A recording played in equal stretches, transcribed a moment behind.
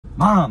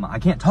Mom, I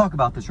can't talk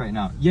about this right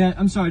now. Yeah,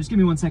 I'm sorry, just give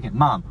me 1 second.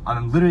 Mom,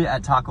 I'm literally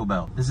at Taco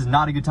Bell. This is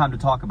not a good time to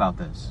talk about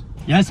this.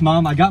 Yes,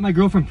 Mom, I got my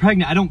girlfriend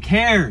pregnant. I don't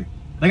care.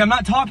 Like, I'm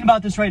not talking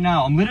about this right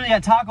now. I'm literally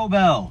at Taco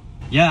Bell.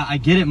 Yeah, I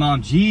get it,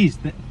 Mom. Jeez,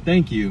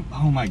 thank you.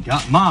 Oh my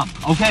God, Mom.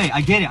 Okay,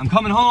 I get it. I'm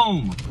coming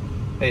home.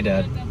 Hey,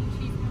 Dad.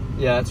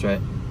 Yeah, that's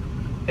right.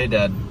 Hey,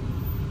 Dad.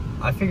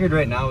 I figured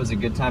right now was a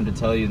good time to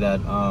tell you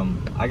that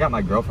I got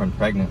my girlfriend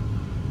pregnant.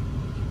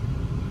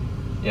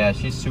 Yeah,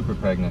 she's super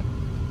pregnant.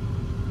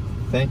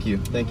 Thank you,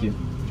 thank you.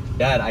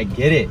 Dad, I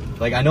get it.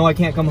 Like, I know I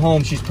can't come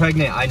home. She's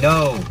pregnant, I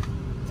know.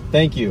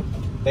 Thank you.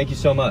 Thank you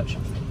so much.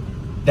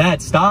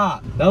 Dad,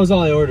 stop. That was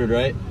all I ordered,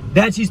 right?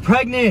 Dad, she's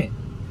pregnant.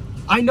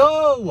 I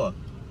know.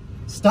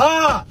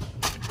 Stop.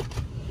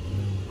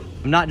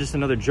 I'm not just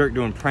another jerk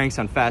doing pranks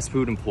on fast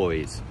food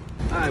employees.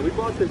 All right, we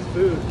bought this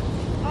food.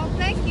 Oh,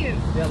 thank you.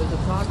 Yeah, there's a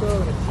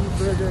taco and a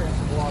cheeseburger and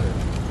some water.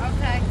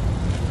 Okay.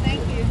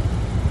 Thank you.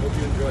 Hope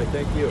you enjoy.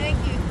 Thank you.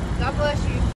 Thank you. God bless you.